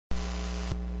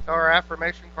So our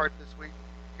affirmation card this week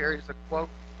carries a quote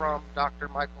from Dr.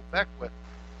 Michael Beckwith,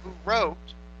 who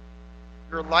wrote,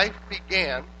 "Your life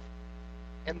began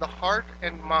in the heart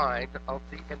and mind of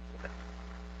the infinite.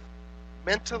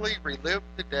 Mentally relive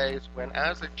the days when,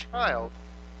 as a child,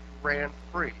 you ran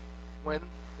free, when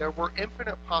there were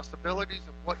infinite possibilities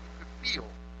of what you could feel,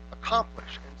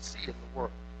 accomplish, and see in the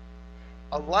world.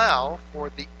 Allow for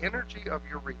the energy of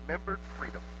your remembered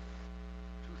freedom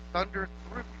to thunder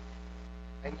through you,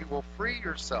 and you will free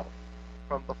yourself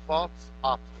from the false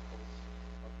obstacles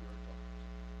of your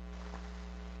adulthood."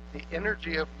 The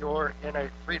energy of your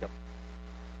innate freedom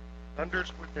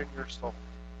thunders within your soul.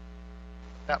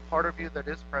 That part of you that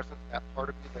is present, that part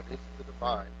of you that is the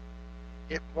divine,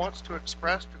 it wants to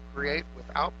express, to create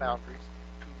without boundaries,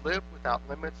 to live without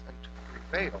limits, and to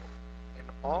prevail in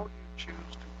all you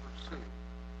choose to pursue,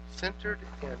 centered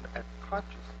in a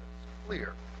consciousness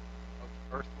clear of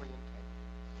earthly entanglements.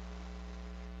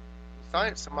 In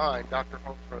Science of Mind, Dr.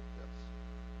 Holmes wrote this: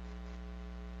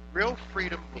 "Real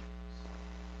freedom means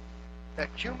that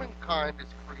humankind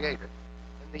is created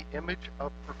in the image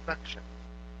of perfection,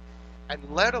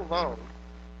 and let alone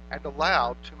and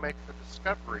allowed to make the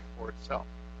discovery for itself.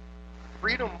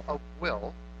 Freedom of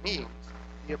will means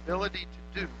the ability to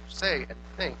do, say, and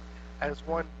think as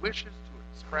one wishes, to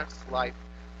express life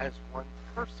as one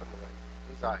personally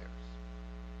desires."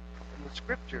 In the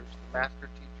scriptures, the master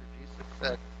teacher Jesus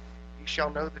said, "Ye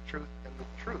shall know the truth, and the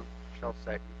truth shall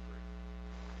set you free."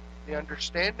 The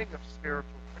understanding of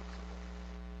spiritual principle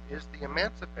is the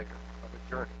emancipator of a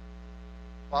journey,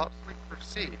 falsely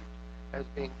perceived as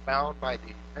being bound by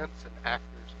the events and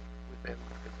actors within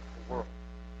the physical world.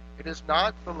 It is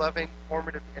not the loving,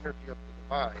 formative energy of the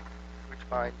divine which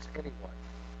binds anyone.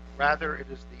 Rather, it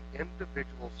is the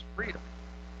individual's freedom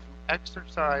to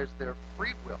exercise their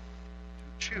free will,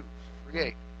 to choose,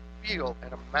 create, feel,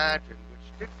 and imagine,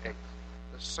 which dictates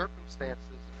the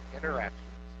circumstances and interactions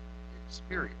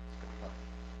experienced in life.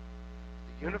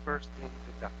 The universe being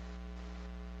deductive,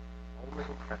 only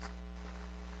impressive,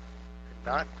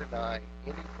 cannot deny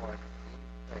anyone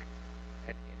anything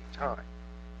at any time.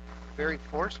 The very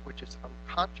force which is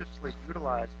unconsciously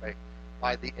utilized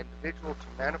by the individual to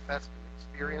manifest an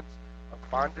experience of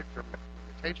bondage or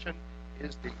limitation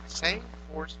is the same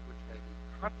force which may be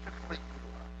consciously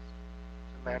utilized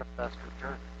to manifest a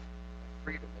journey of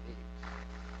freedom and ease.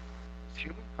 As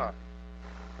humankind,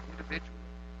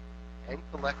 individually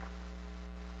and collectively,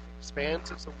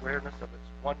 expands its awareness of its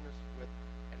oneness with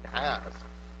and as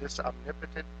this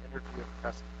omnipotent energy of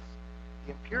presence,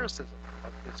 the empiricism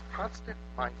of this constant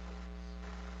mindfulness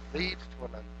leads to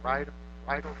an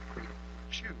unbridled freedom to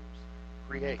choose,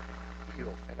 create,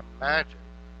 feel, and imagine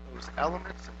those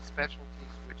elements and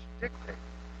specialties which dictate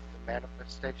the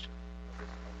manifestation of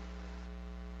this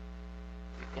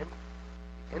omnipresence.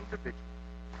 The individual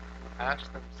who asks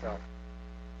themselves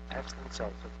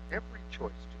of every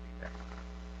choice to be made,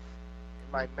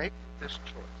 am I making this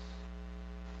choice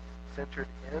centered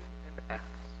in and as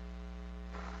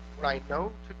what I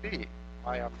know to be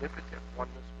my omnipotent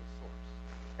oneness with Source?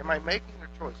 Am I making a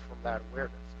choice from that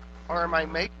awareness? Or am I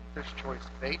making this choice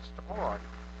based on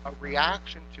a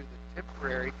reaction to the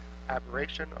temporary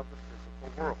aberration of the physical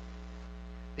world?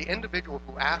 The individual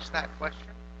who asks that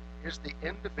question is the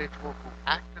individual who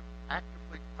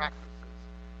actively practices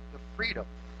the freedom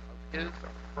of his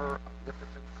or her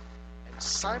omnipotence and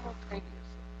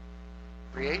simultaneously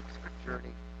creates a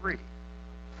journey free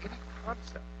of any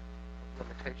concept of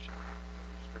limitation or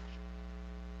restriction.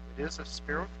 It is a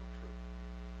spiritual truth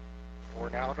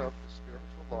born out of the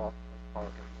spiritual law of cause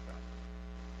and effect.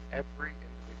 Every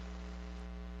individual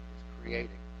is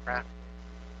creating, crafting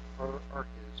her or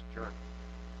his journey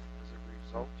as a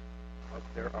result of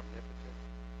their omnipotent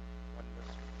oneness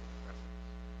with presence.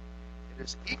 It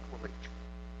is equally true.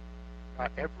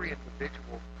 Not every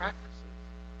individual practices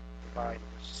divine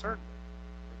discernment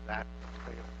for that which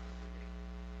they are creating.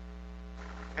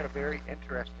 We had a very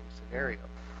interesting scenario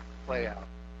play out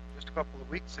just a couple of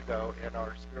weeks ago in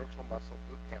our Spiritual Muscle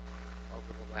Boot Camp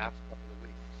over the last couple of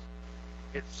weeks.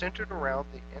 It's centered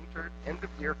around the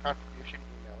end-of-year contribution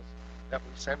emails that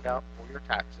we send out for your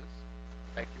taxes.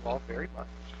 Thank you all very much.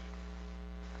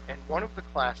 In one of the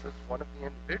classes, one of the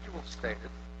individuals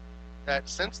stated that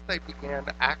since they began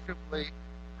actively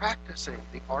practicing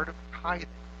the art of tithing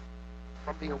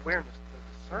from the awareness of the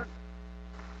discernment,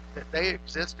 that they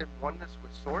exist in oneness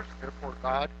with Source, therefore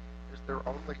God is their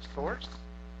only source,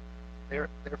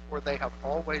 therefore they have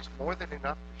always more than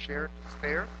enough to share and to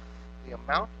spare, the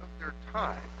amount of their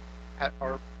tithe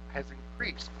has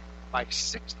increased by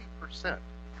 60%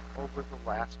 over the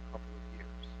last couple of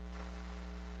years.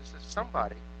 This is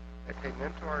somebody that came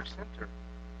into our center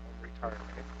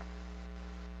retirement income.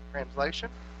 Translation,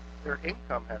 their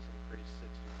income has increased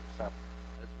 60% as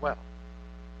well.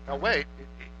 Now wait,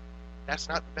 that's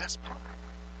not the best part.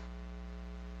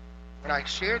 When I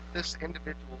shared this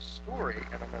individual's story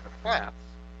in another class,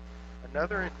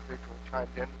 another individual chimed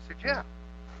in and said, yeah,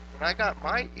 when I got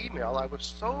my email, I was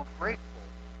so grateful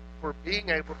for being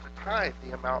able to tithe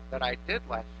the amount that I did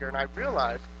last year, and I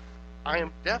realized I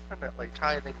am definitely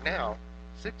tithing now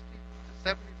 60 to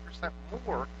 70%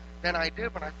 more than I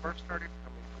did when I first started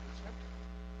coming to the center.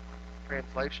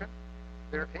 Translation,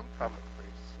 their income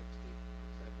increased 60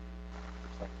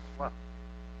 to 70% as well.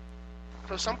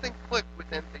 So something clicked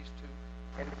within these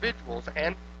two individuals,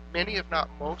 and many, if not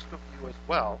most of you as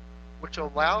well, which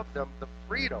allowed them the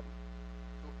freedom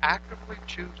to actively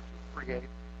choose to create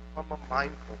from a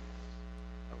mindfulness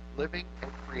of living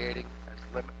and creating as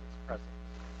limitless presence,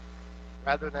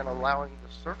 rather than allowing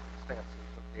the circumstances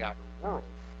of the outer world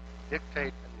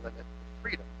dictate and limit the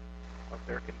freedom of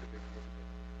their individual living.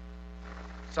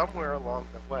 Somewhere along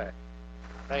the way,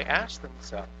 they asked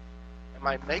themselves, am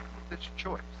I making this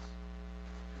choice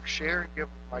to share and give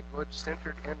my goods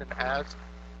centered in and as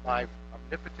my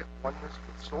omnipotent oneness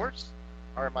with Source,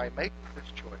 or am I making this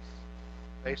choice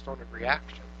based on a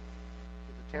reaction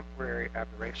to the temporary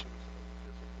aberrations of the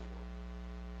physical world?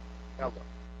 Now look,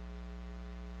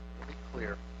 to be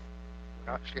clear,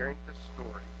 we're not sharing this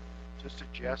story to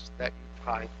suggest that you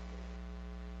tithe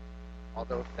more.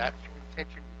 Although if that's your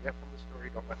intention you get from the story,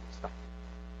 don't let me stop you.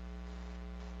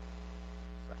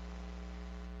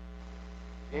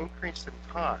 The increase in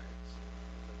tithes is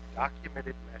a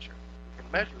documented measure. We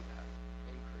can measure that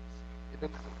increase.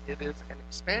 It is an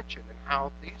expansion in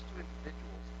how these two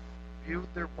individuals viewed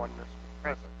their oneness with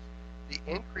presence. The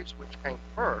increase which came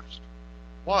first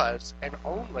was and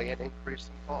only an increase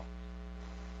in thought.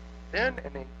 Then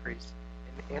an increase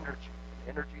in energy,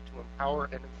 to empower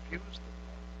and infuse the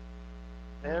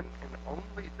thought. Then and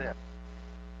only then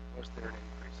was there an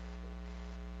increase in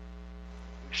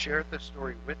thought. We shared this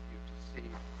story with you to see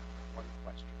one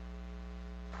question.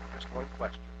 Just one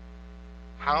question.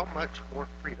 How much more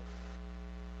freedom,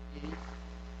 ease,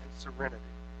 and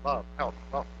serenity, love, health,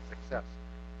 wealth, and success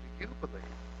do you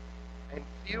believe and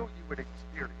feel you would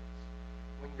experience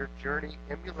when your journey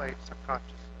emulates a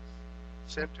consciousness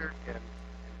centered in an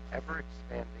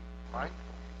ever-expanding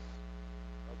mindfulness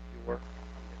of your omnipotent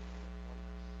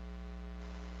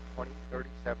oneness? 20, 30,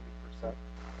 70%?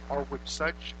 Or would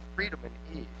such freedom and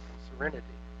ease and serenity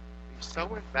be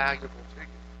so invaluable to you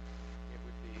it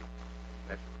would be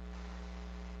immeasurable?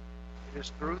 It is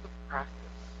through the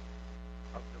practice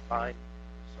of divine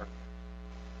discernment.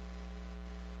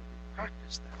 When we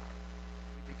practice that,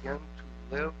 we begin to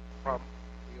live from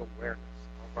the awareness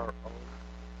of our own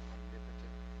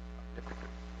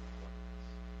omnipotent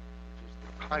oneness, which is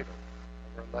the title of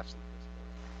our lesson this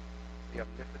morning, the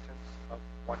omnipotence of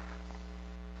oneness.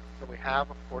 So we have,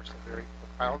 of course, a very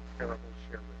profound parable to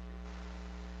share with you.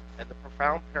 And the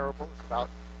profound parable is about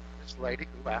this lady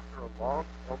who, after a long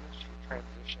illness, she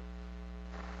transitioned.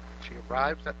 She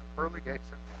arrives at the pearly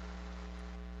gates of heaven.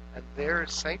 And there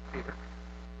is St. Peter,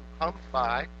 who comes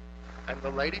by, and the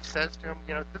lady says to him,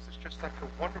 this is just such a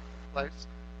wonderful place.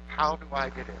 How do I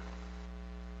get in?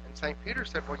 And St. Peter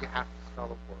said, well, you have to spell a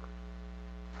word.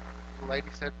 The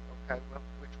lady said, okay, well,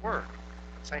 which word?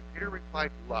 And St. Peter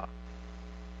replied, love.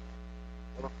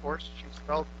 Well, of course, she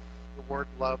spelled the word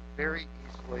love very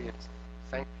easily, and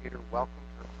St. Peter welcomed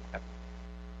her to heaven.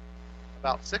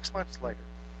 About 6 months later,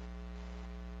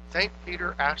 St.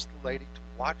 Peter asked the lady to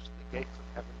watch the gates of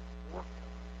heaven for him.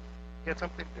 He had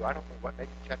something to do. I don't know what.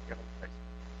 Maybe check in on the face.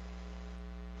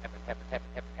 Heaven, heaven, heaven,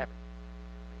 heaven, heaven.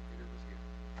 St. Peter was here.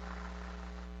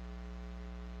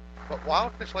 But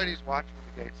while this lady's watching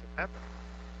the gates of heaven,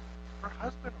 her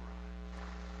husband arrived.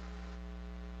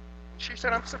 And she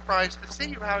said, I'm surprised to see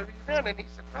you. How have you been? And he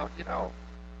said, well,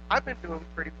 I've been doing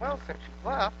pretty well since you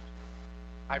left.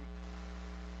 I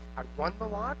won the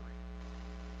lottery.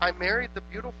 I married the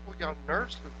beautiful young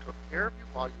nurse who took care of you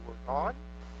while you were gone.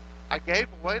 I gave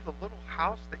away the little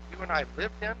house that you and I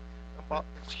lived in and bought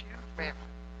this huge mansion.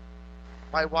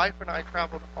 My wife and I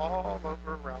traveled all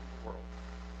over around the world.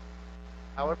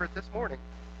 However, this morning,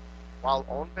 while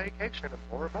on vacation in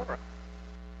Bora Bora,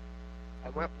 I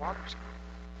went water skiing.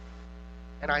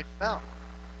 And I fell.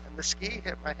 And the ski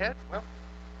hit my head. Well,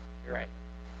 here I am.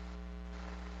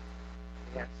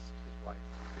 He asked his wife,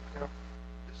 he said,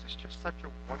 this is just such a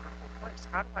wonderful place.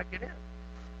 How do I get in?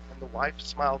 And the wife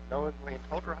smiled knowingly and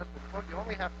told her husband, well, you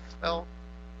only have to spell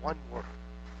one word.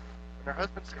 And her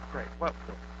husband said, great, what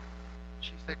word?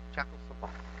 She said, Czechoslovakia.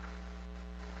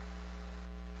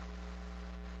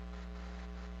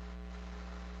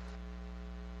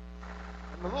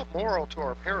 And the little moral to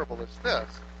our parable is this: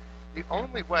 the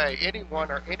only way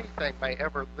anyone or anything may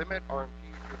ever limit or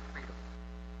impede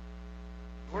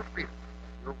your freedom,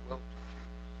 your will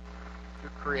to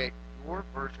create your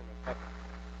version of heaven,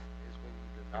 is when you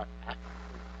do not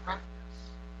actively practice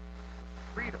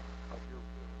the freedom of your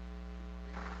will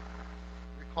to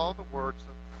create. Recall the words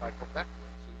of Michael Beckwith.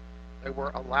 They were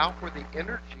allow for the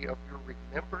energy of your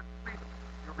remembered freedom.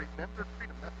 Your remembered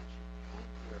freedom, that means you came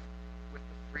here with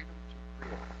the freedom to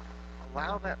create.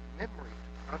 Allow that memory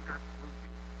to thunder through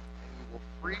you, and you will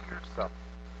free yourself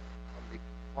from the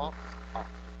false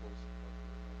obstacles of your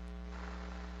life.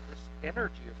 This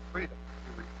energy of freedom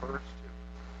he refers to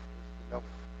is the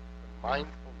knowing, the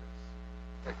mindfulness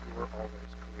that you are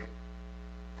always creating.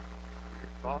 Through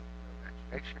your thought, your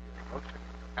imagination, your emotion,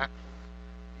 and your actions,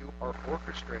 you are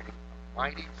orchestrating a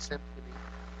mighty symphony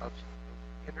of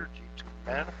energy to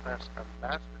manifest a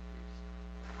masterpiece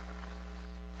of consciousness.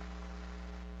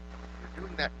 You're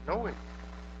doing that knowingly.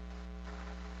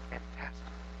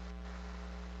 Fantastic.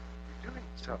 You're doing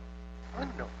so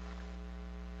unknowingly,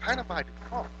 kind of by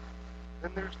default.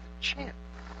 Then there's the chance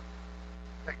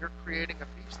that you're creating a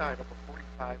B-side of a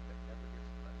 45 that never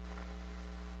gets played.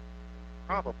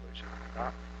 Probably should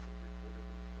not be recorded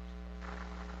in the first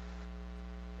place.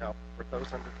 Now, for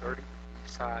those under 30, the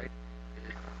B-side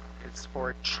is for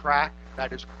a track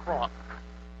that is cronk.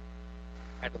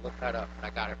 I had to look that up, and I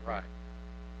got it right.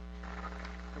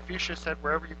 Confucius said,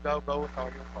 wherever you go, go with all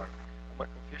your heart. And what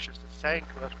Confucius is saying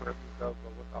to us, wherever you go, go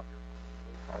with all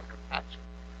your passion.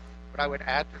 But I would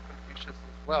add to Confucius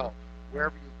as well,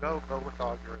 wherever you go, go with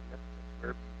all your omnipotence.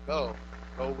 Wherever you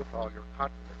go with all your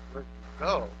confidence. Wherever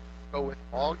you go with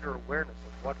all your awareness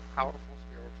of what powerful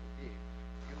spiritual being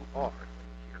you are in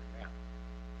the here and now.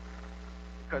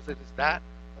 Because it is that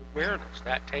awareness,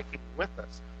 that taking with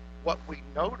us what we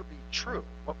know to be true,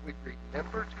 what we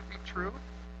remember to be true,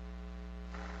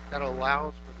 that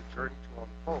allows for the journey to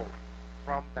unfold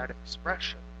from that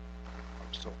expression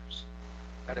of Source.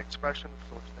 That expression of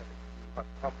Source that you have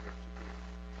come here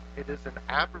to be. It is an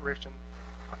aberration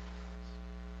of consciousness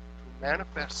to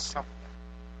manifest something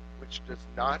which does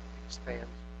not expand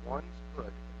one's good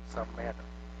in some manner.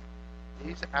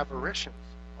 These aberrations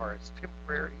are as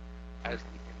temporary as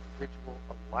the individual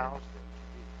allows them to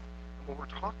be. And when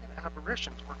we're talking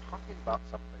aberrations, we're talking about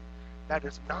something that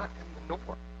is not in the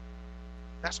norm.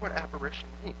 That's what aberration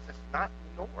means. It's not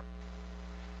in the norm.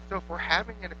 So if we're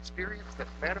having an experience that's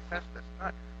manifest, that's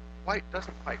not quite,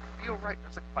 doesn't quite feel right,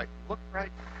 doesn't quite look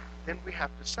right, then we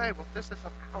have to say, well, this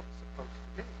isn't how it's supposed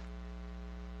to be.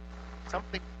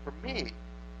 Something for me,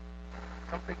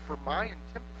 something for my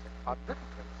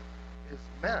omnipotence is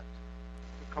meant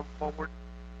to come forward.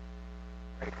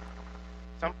 Right?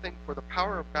 Something for the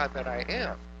power of God that I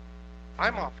am.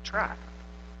 I'm off track.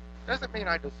 Doesn't mean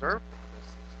I deserve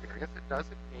this experience. It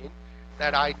doesn't mean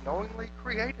that I knowingly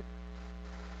created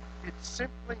it. It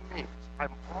simply means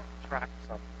I'm off track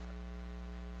somewhere,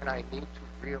 and I need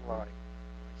to realign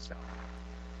myself.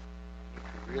 I need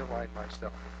to realign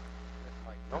myself with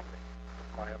my knowing,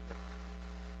 with my omnipotence,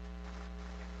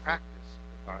 and practice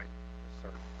divine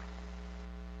discernment.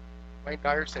 Wayne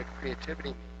Dyer said creativity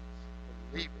means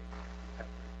believing you have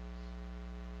greatness.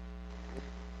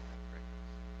 Believing you have greatness.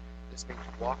 This means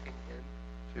walking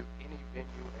into any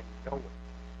venue and knowing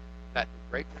that the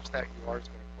greatness that you are is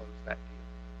going to close that deal.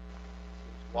 This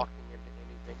means walking into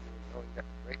any venue and knowing that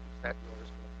the greatness that you are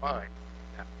is going to find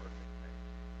that perfect thing.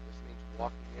 This means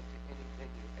walking into any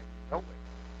venue and knowing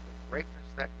the greatness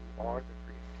that you are, the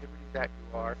creativity that you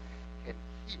are, can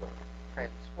heal,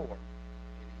 transform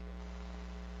any illness.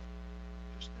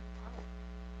 Just the power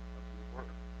of your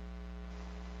word.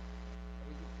 And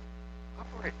when you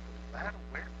operate from that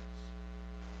awareness,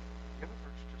 the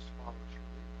universe just follows your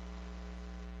lead.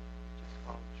 It just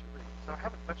follows your lead. So I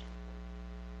have a question for you.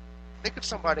 Think of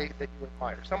somebody that you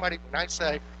admire. Somebody, when I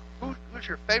say, who's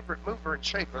your favorite mover and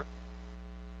shaker,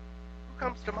 who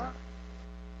comes to mind?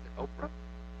 Is it Oprah?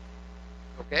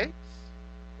 Bill Gates?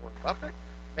 Warren Buffett?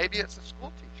 Maybe it's a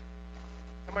school teacher.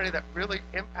 Somebody that really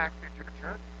impacted your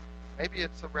journey. Maybe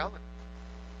it's a relative.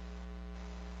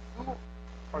 Who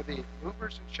are the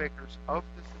movers and shakers of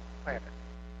this planet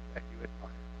that you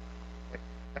admire,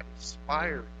 that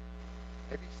inspire you?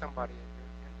 Maybe somebody in your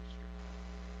industry.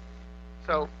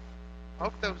 So,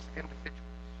 of those individuals,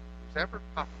 who's ever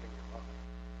popped in your mind,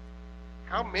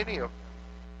 how many of them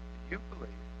do you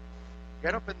believe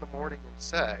get up in the morning and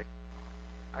say,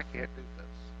 I can't do this?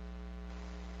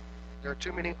 There are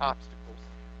too many obstacles.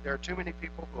 There are too many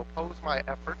people who oppose my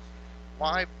efforts.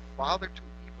 Why bother to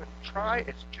even try?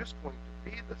 It's just going to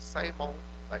be the same old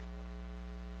thing.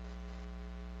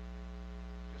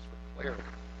 Just for clarity.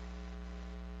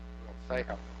 say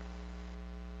how long.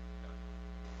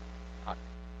 Not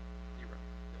 0.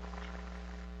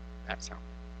 That's how.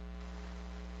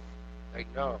 They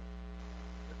know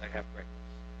that they have greatness.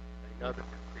 They know that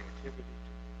their creativity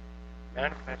to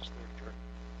manifest their journey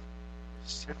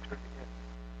is centered in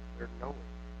their knowing of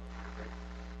their greatness.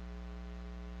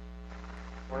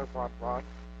 Wernher von Braun,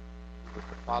 who was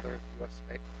the father of the U.S.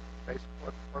 space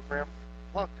program,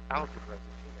 flunked algebra as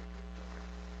a teenager.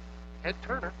 Ted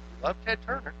Turner, we love Ted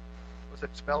Turner, was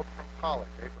expelled from college.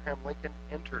 Abraham Lincoln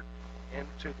entered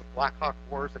into the Black Hawk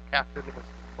Wars as a captain and was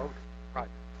demoted to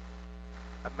private.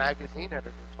 A magazine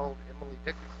editor told Emily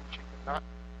Dickinson she could not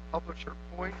publish her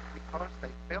poems because they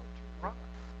failed to rhyme.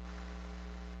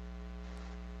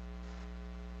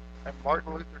 And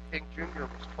Martin Luther King Jr.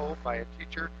 was told by a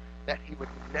teacher that he would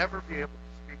never be able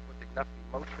to speak with enough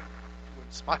emotion to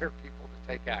inspire people to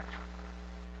take action.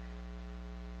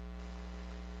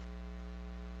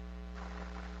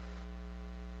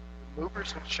 The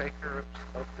movers and shakers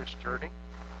of this journey,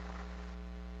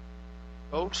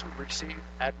 those who receive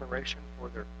admiration for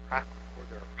their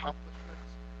accomplishments,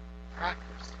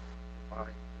 practice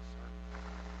divine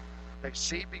discernment. They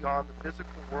see beyond the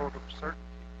physical world of certainty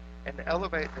and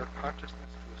elevate their consciousness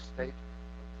to a state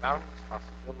of boundless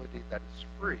possibility that is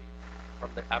free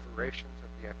from the aberrations of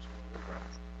the external realm.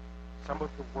 Some of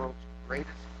the world's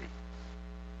greatest feats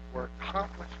were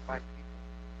accomplished by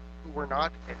people who were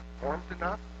not informed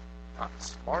enough, not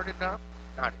smart enough,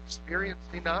 not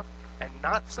experienced enough, and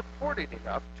not supported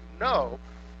enough to know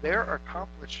their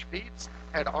accomplished feats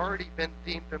had already been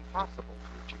deemed impossible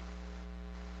to achieve.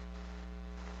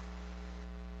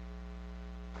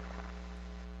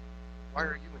 Why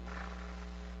are you in doubt?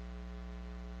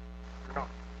 You're not.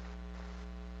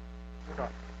 You're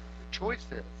not. The choice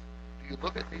is, do you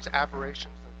look at these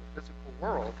aberrations of the physical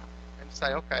world and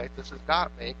say, okay, this has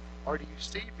got me, or do you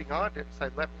see beyond it and say,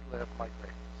 let me live my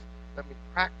greatness. Let me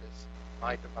practice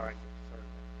my divine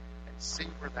discernment and see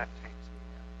where that takes me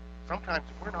now. Sometimes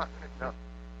we're not going to know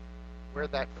where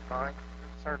that divine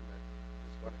discernment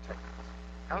is going to take us.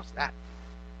 How's that?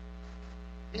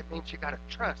 It means you got to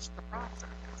trust the process.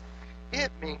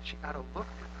 It means you got to look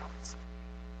without seeing.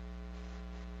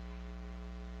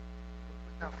 Look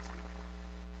without seeing.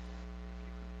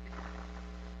 If you can feel it,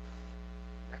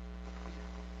 connect with the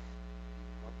feeling, the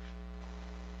emotion,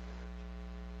 the energy,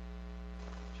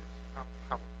 just how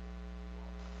powerful you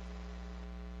are.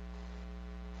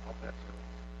 All bets are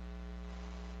on.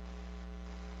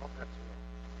 All bets are on.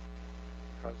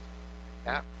 Because at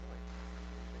that point,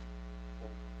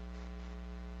 you're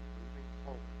moving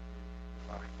forward through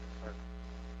divine discernment.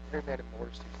 Internet and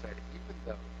Morrissey said, even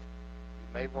though you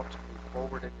may want to move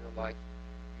forward in your life,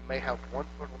 you may have one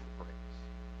foot on the brakes.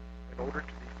 In order to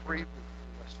be free, you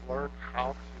must learn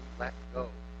how to let go,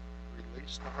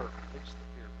 release the hurt, release the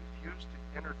fear, refuse to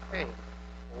entertain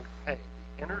old pain.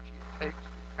 The energy it takes to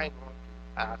hang on to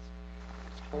the past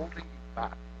is holding you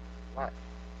back from life.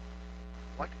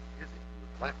 What is it you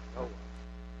would let go of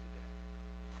today?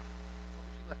 What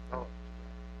would you let go of today?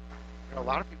 You know, a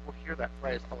lot of people hear that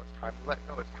phrase, oh, it's time to let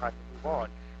go, it's time to move on,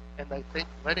 and they think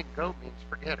letting go means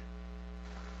forgetting.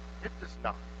 It does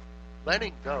not.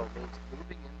 Letting go means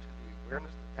moving into the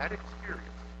awareness that that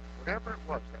experience, whatever it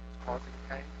was that was causing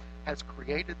pain, has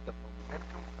created the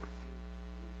momentum for you to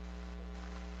move forward.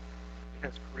 It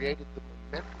has created the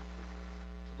momentum for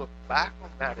you to look back on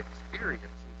that experience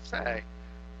and say,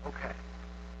 okay,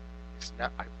 it's now,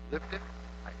 I've lived it,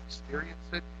 I've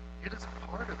experienced it, it is a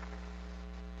part of me.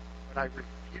 But I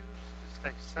refuse to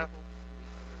stay settled in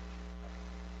the energy of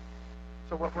it.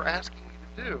 So what we're asking you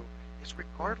to do is,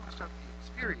 regardless of the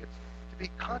experience, to be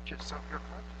conscious of your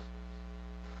consciousness,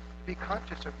 to be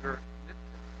conscious of your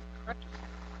commitment, to be conscious of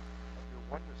your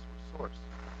oneness with Source.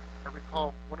 I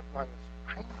recall one of my most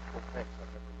painful things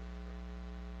I've ever lived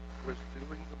through was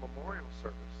doing the memorial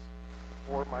service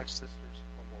for my sister's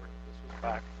memorial. This was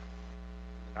back in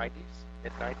the 90s,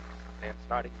 mid-90s. Dan's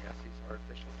nodding yes, he's our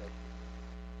official date.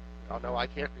 Y'all know I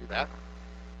can't do that.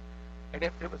 And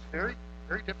it was very,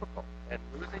 very difficult. And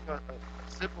losing a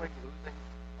sibling, losing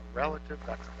a relative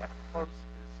that's that close is,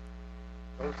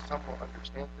 those some will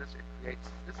understand this, it creates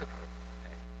physical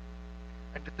pain.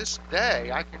 And to this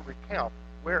day, I can recount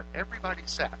where everybody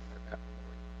sat at that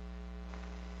memorial.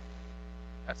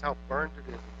 That's how burned it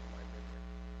is into my memory.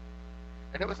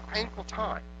 And it was a painful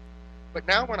time. But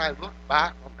now when I look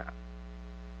back on that,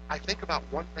 I think about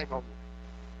one thing only.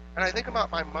 And I think about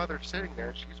my mother sitting there,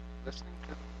 and she's listening to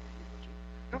the eulogy.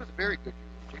 It was a very good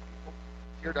eulogy. People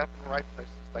teared up in the right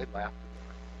places. They laughed in the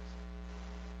right places.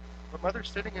 But mother's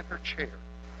sitting in her chair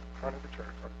in front of the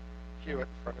church, or pew in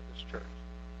front of this church.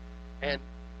 And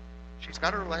she's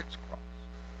got her legs crossed.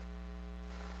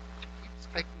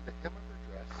 taking the hem of her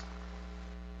dress,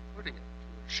 putting it to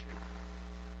her shoe,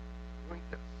 doing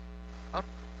this, up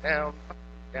and down,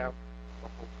 the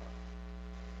whole time,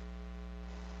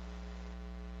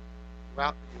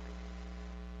 throughout the evening.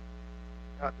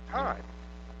 Now, at the time,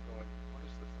 I'm going, what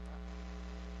is this about?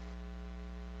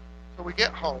 So we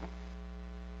get home,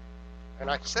 and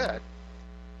I said,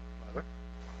 Mother,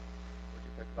 what do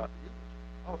you think about the eulogy?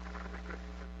 Oh, it's really good.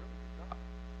 You did a really good job.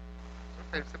 So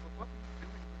they said, well, what were you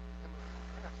doing with the hem of your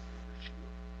dress and your shoe?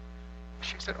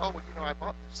 She said, oh, well, I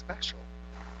bought this special.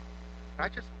 And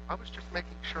I was just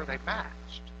making sure they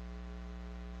matched.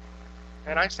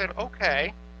 And I said,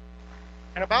 okay.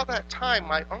 And about that time,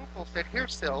 my uncle said, here,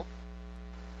 Sylvia,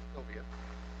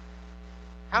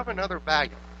 have another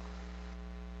Valium.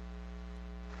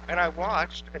 And I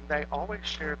watched, and they always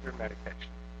shared their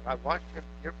medication. And I watched him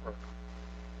give her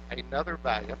another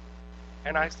Valium.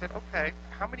 And I said, okay,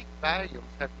 how many Valiums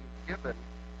have you given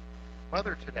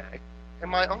Mother today? And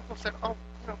my uncle said, oh,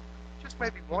 just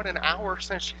maybe 1 an hour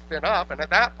since she's been up. And at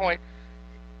that point,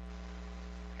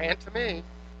 hand to me.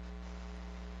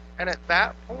 And at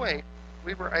that point,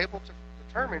 we were able to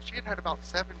determine she had had about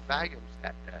 7 Valiums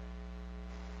that day.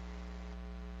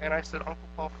 And I said, Uncle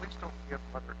Paul, please don't give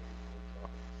Mother any more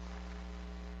drugs.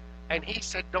 And he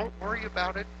said, don't worry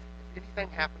about it. If anything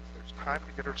happens, there's time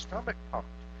to get her stomach pumped.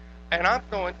 And I'm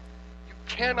going, you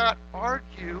cannot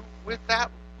argue with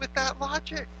that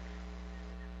logic.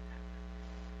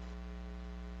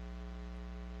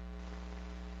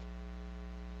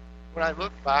 When I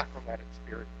look back on that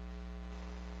experience,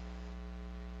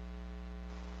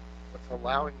 what's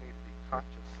allowing me to be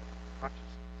conscious of consciousness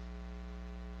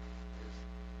is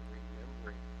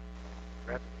remembering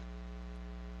the revenue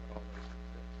that always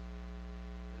exists,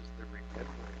 is the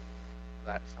remembering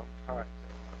that sometimes in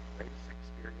our greatest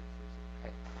experiences of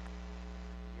pain,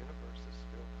 the universe is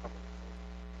still coming home.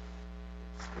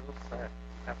 It's still saying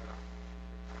you have an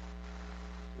opportunity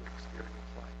to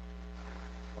experience life,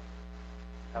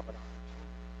 have an opportunity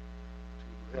to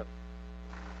live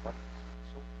in the abundance of the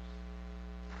source.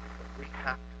 But we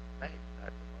have to make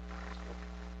that divine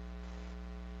discovery.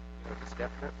 It's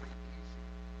definitely easy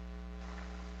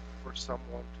for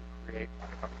someone to create by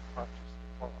unconscious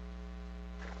thought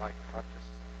and by conscious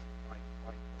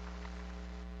mindfulness,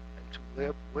 and to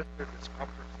live with the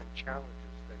discomforts and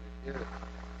challenges that it is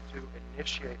to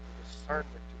initiate the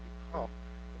discernment to become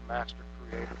the master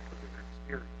creator for their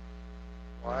experience.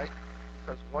 Why?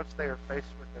 Because once they are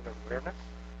faced with an awareness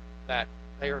that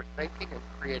they are thinking and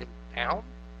creating down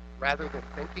rather than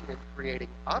thinking and creating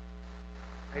up,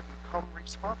 they become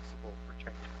responsible for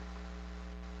change.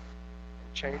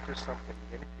 And change is something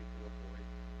many people avoid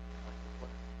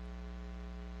completely.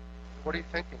 So what are you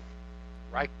thinking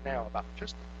right now about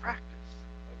just the practice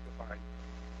of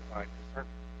divine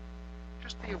discernment?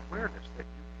 Just the awareness that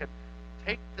you can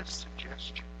take this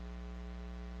suggestion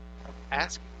of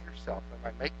asking yourself,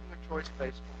 am I making a choice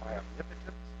based on my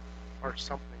omnipotence or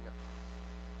something else?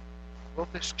 Will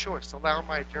this choice allow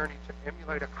my journey to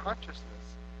emulate a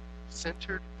consciousness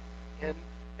centered in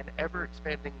an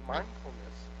ever-expanding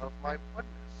mindfulness of my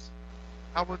oneness?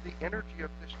 How will the energy of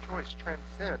this choice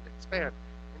transcend, expand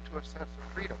into a sense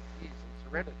of freedom, ease, and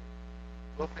serenity?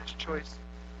 Will this choice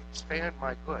expand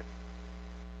my good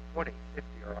 20, 50,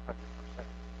 or 100%?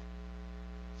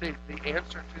 See, the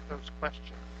answer to those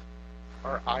questions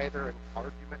are either an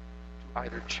argument to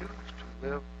either choose to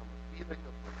live from a feeling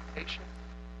of limitation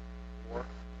or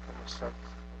from a sense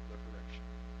of liberation.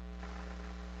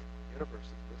 The universe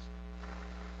is listening.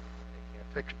 They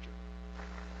can't take a joke.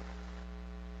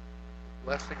 The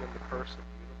blessing and the curse of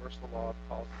the universal law of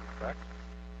cause and effect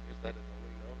is that it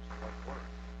only knows one word,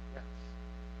 yes.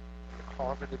 And the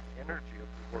causative energy of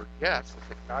the word yes is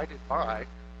ignited by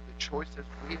the choices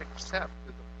we accept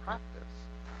through the practice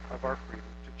of our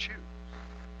freedom to choose.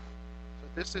 So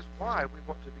this is why we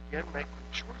want to begin making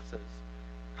choices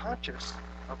conscious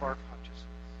of our consciousness,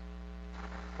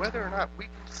 whether or not we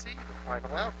can see the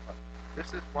final outcome.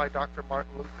 This is why Dr.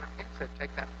 Martin Luther King said,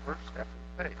 take that first step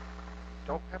in faith. You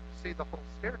don't have to see the whole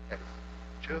staircase.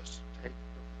 Just take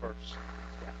the first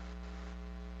step.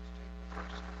 Just take the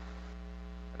first step.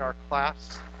 In our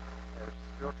class, our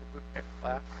spiritual boot camp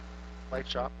class, play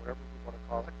shop, whatever we want to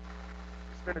call it,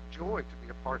 it's been a joy to be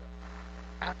a part of.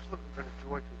 Absolutely been a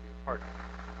joy to be a part of.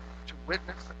 To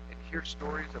witness and hear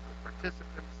stories of the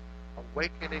participants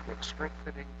awakening and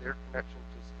strengthening their connection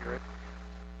to spirit.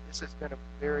 This has been a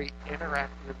very interactive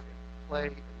and play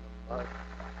in the mud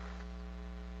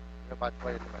class. By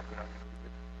play in the mud,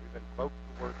 we've invoked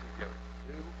the words of Yoda.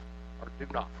 Do or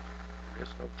do not. There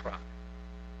is no try.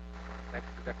 Thanks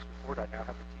to the next report, I now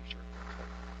have a t-shirt that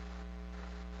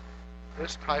says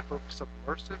This type of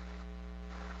submersive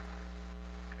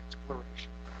exploration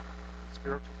of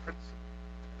spiritual principle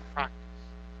and practice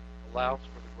allows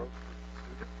for the growth of the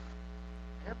student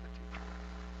and the teacher.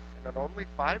 And in only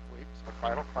 5 weeks, our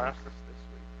final class is this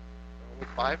week, in only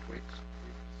 5 weeks,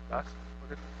 we've discussed and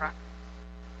put into practice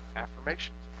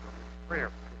affirmations, affirmative prayer,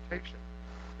 meditation,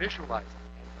 visualizing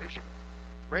and visioning,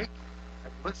 Reiki,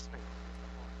 and listening with the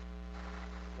heart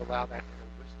to allow that inner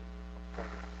wisdom to come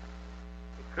forward.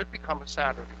 It could become a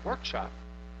Saturday workshop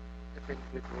if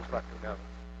individuals let me know.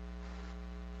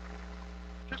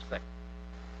 Just saying.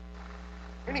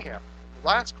 Anyhow, in the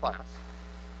last class,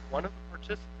 one of the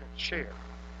participants shared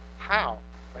how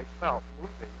they felt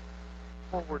moving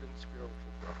forward in spiritual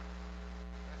growth.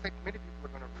 I think many people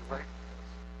are going to relate to this.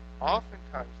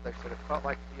 Oftentimes they said it felt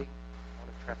like being on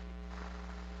a trampoline.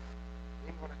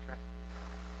 Being on a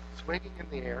trampoline. Swinging in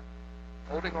the air,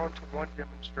 holding on to one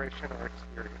demonstration or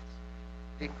experience,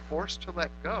 being forced to let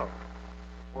go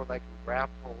before they can grab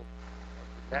hold of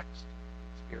the next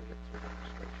experience or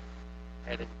demonstration,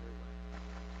 heading their way.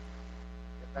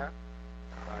 Get that?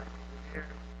 Flying in the air.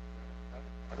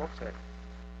 I won't say it.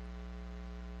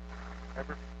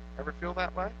 Ever feel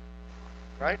that way?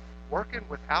 Right? Working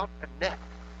without a net.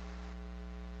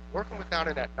 Working without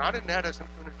a net. Not a net as in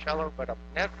Funicello, but a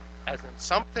net as in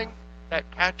something that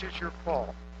catches your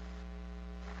fall.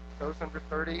 Those under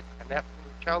 30, Annette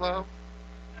Funicello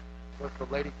was the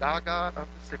Lady Gaga of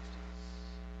the 60s.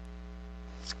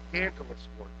 Scandalous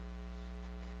work.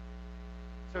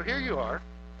 So here you are,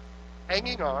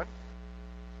 hanging on.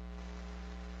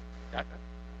 Got that?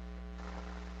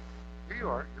 Here you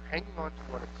are, you're hanging on to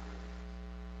one experience.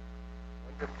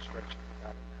 One demonstration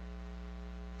without a net.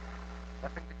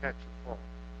 Nothing to catch your fall.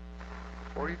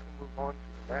 Before you can move on to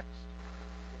the next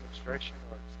demonstration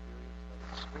or experience that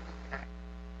is swinging at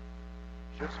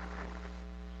you, just between your fingers.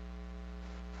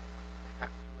 You have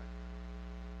to let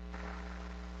go.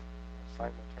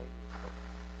 Simultaneously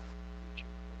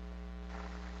reaching for the light.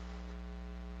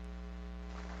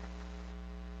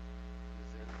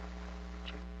 Is in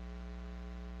reaching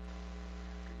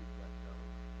after you've let go.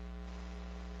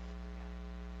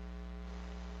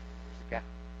 There's a gap.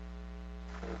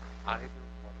 Hold either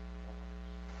one of the arms,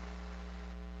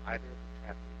 either of the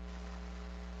trampoline,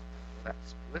 for that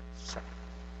split second,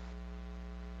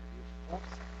 maybe a full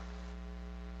second,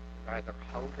 you're either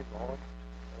holding on to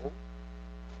the hold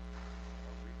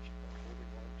or reaching or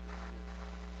holding on to the new.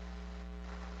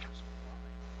 Just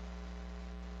flying.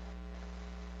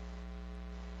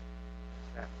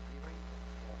 It's that feeling of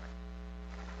flying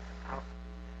out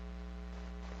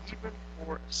the net, even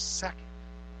for a second.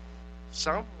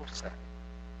 Some will say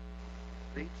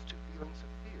leads to feelings of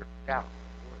fear, doubt,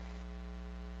 and worry.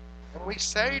 And we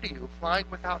say to you, flying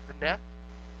without the net,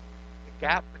 the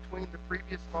gap between the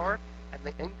previous bar and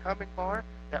the incoming bar,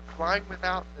 that flying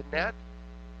without the net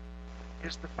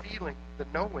is the feeling, the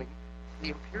knowing, the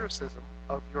empiricism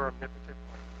of your omnipotent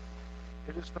one.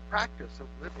 It is the practice of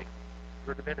living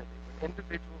your divinity. When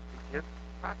individuals begin to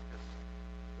practice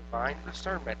divine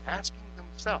discernment, asking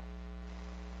themselves,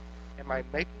 am I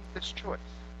making this choice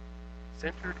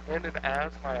centered in and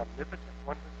as my omnipotent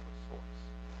oneness with Source?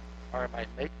 Or am I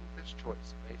making this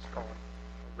choice based on a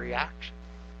reaction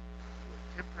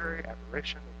to a temporary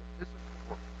aberration of the physical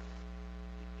world?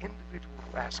 The individual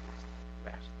who asks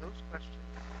those questions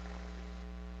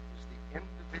is the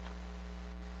individual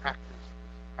who practices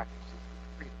with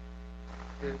freedom,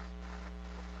 his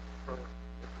or her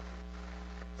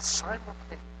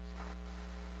simultaneously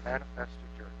manifest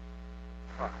a journey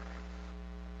of pride,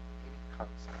 any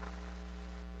concept,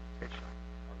 limitation,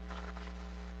 or restriction.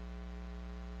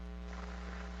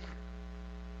 The fear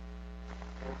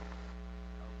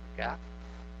of the gap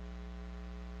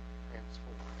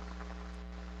transforms.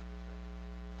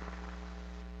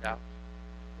 Doubt,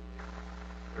 belief,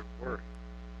 their worry,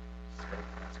 stay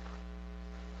as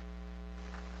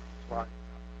flying out.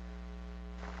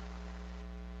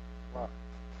 Flying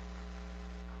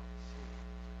out seeing.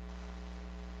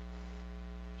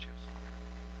 Just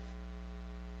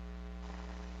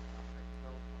nothing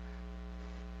know what happened.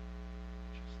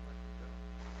 Just let it go.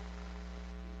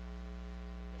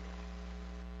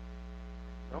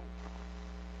 No,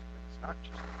 it's not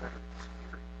just a better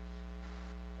experience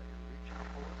that you're reaching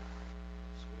for,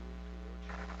 swinging towards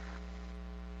you.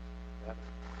 Better,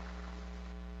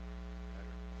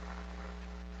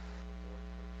 more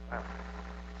profound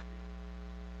experience.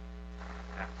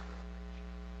 That's what makes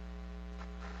you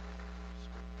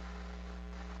swing.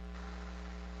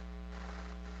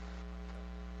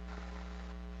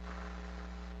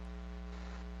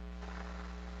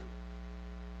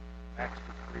 Max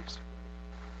decrease.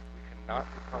 We can cannot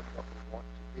become what we want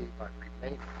to be by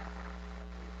remaining what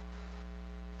we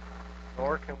are.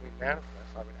 Nor can we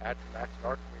manifest, I would add to Max,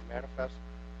 nor can we manifest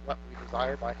what we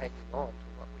desire by hanging on to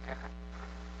what we have.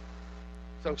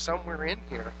 So somewhere in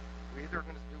here, we're either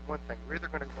going to do one thing. We're either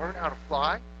going to learn how to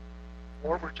fly,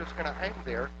 or we're just going to hang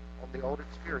there on the old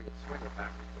experience, swinging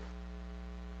back and forth.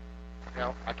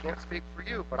 Now, I can't speak for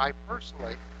you, but I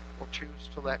personally will choose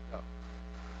to let go.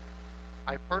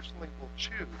 I personally will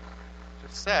choose to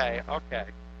say, okay,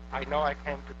 I know I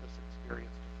came to this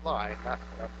experience to fly, and that's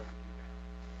what I'm going to do now.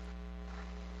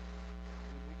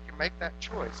 When we can make that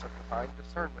choice of divine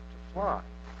discernment to fly,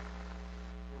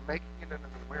 we're making it in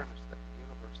an awareness that the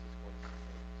universe is going to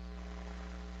sustain us.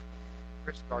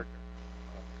 Chris Gardner,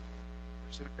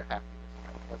 Pursuit to Happiness,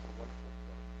 has a wonderful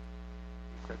quote.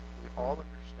 He said, we all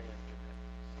understand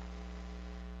genetics.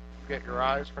 You get your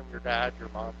eyes from your dad, your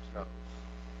mom's nose.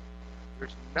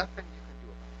 There's nothing you can do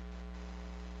about it.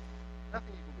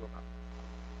 Nothing you can do about it.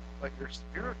 But your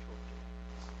spiritual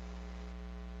genetics,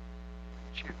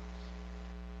 you choose.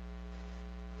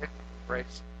 Pick,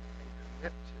 embrace, and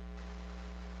commit to.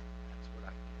 That's what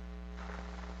I did.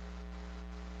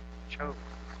 I chose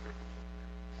the spiritual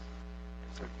genetics.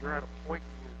 And so you're at a point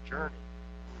in your journey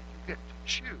where you get to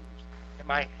choose,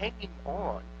 am I hanging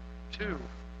on to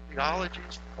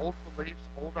theologies, old beliefs,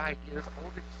 old ideas,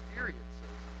 old experiences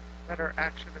that are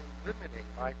actually limiting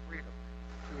my freedom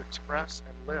to express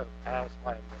and live as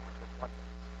my unlimited oneness?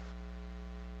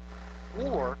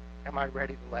 Or am I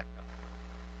ready to let go?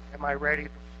 Am I ready to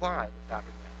fly without a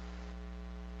net?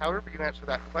 However you answer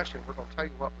that question, we're going to tell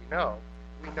you what we know.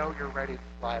 We know you're ready to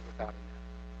fly without a net.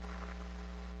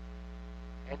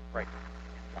 And break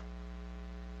it.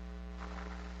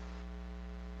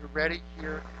 You're ready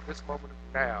here at this moment of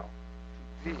now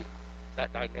to be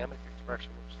that dynamic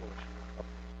expression of source you were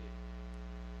coming to be.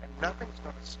 And nothing's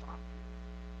going to stop you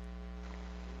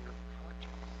in your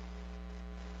conscience.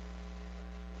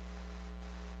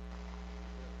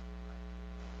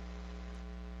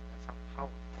 That's how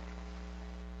powerful it is.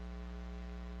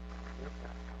 Live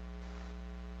that power.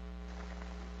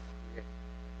 Create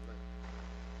and live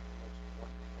the most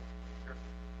wonderful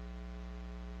journey.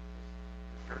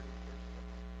 The journey is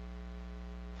yours.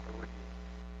 So are you.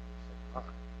 So am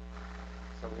I.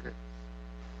 So it is.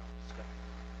 Namaste.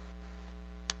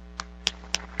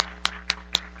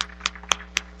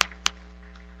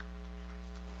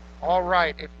 All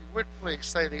right, if you would please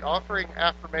say the offering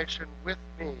affirmation with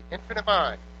me. Infinite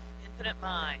mind, Infinite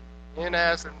mind, in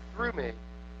as and through me,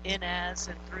 in as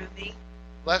and through me,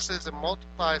 blesses and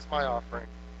multiplies my offering.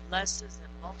 blesses and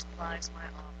multiplies my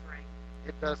offering,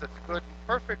 It does its good and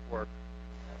perfect work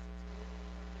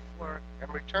work,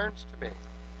 and returns to me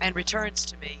and returns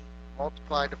to me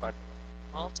multiplied abundantly.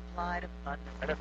 multiplied abundantly. And if